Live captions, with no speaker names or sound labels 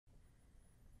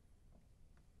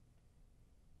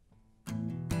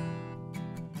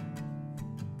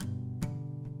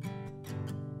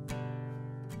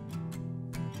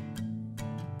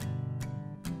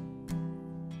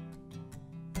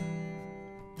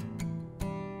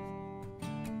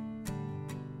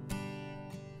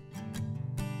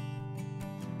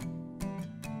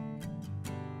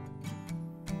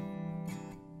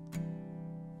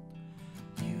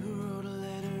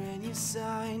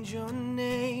signed your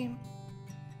name.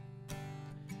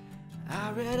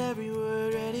 I read every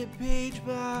word, read it page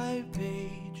by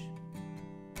page.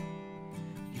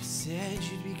 You said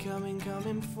you'd be coming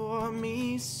for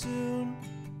me soon.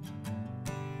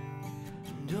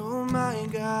 And oh my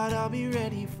God, I'll be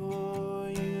ready for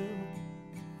you.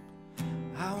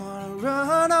 I wanna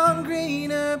run on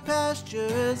greener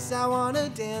pastures, I wanna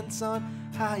dance on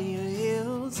higher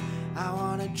hills, I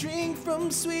wanna drink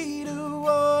from sweeter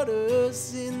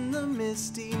waters in the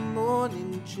misty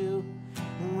morning chill.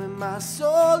 And when my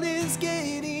soul is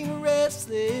getting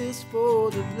restless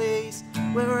for the place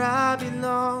where I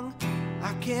belong,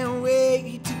 I can't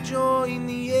wait to join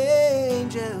the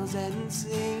angels and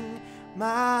sing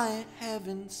my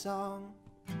heaven song.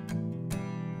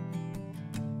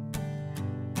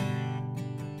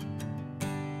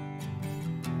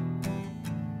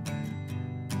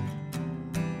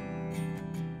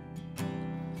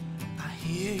 I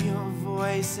hear your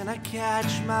voice and I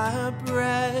catch my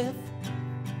breath.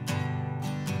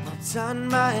 Well done,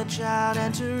 my child,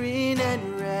 enter in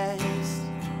and rest.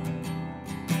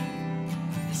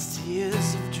 As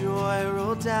tears of joy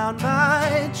roll down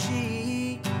my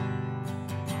cheek,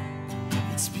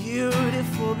 it's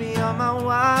beautiful beyond my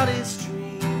wildest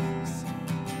dreams.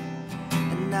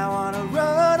 And I wanna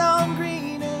run on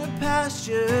greener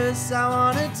pastures, I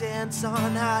wanna dance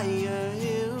on higher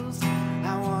hills,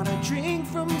 I wanna drink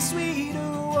from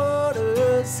sweeter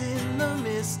waters in the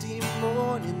misty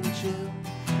morning chill.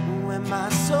 When my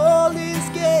soul is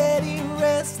getting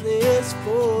restless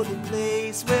for the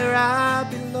place where I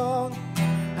belong,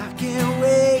 I can't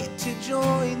wait to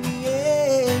join the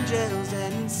angels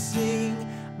and sing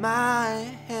my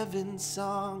heaven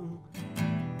song.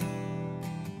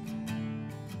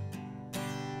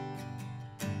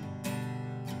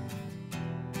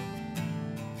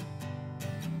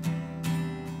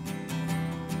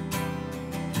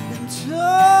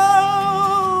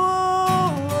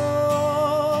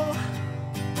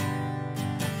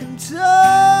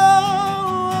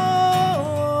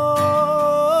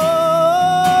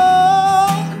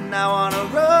 And I wanna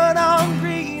run on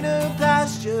greener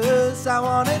pastures, I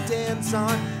wanna dance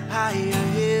on higher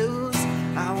hills,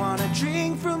 I wanna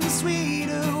drink from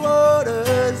sweeter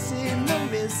waters in the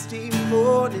misty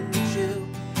morning chill.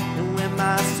 And when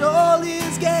my soul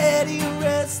is getting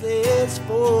restless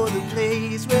for the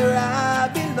place where I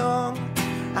belong,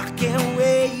 I can't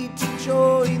wait to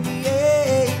join the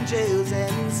angels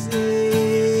and sing.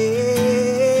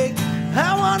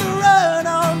 I wanna run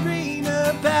on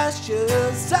greener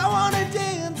pastures, I wanna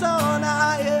dance on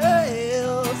higher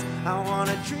hills, I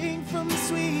wanna drink from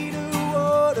sweeter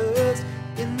waters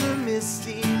in the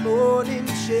misty morning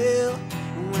chill.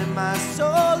 When my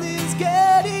soul is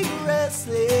getting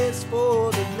restless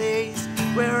for the place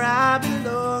where I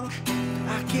belong,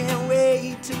 I can't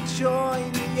wait to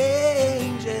join the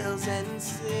angels and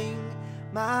sing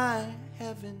my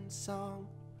heaven song.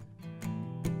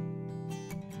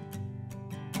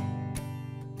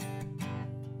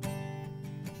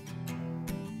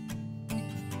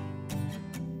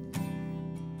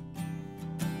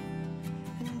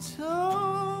 And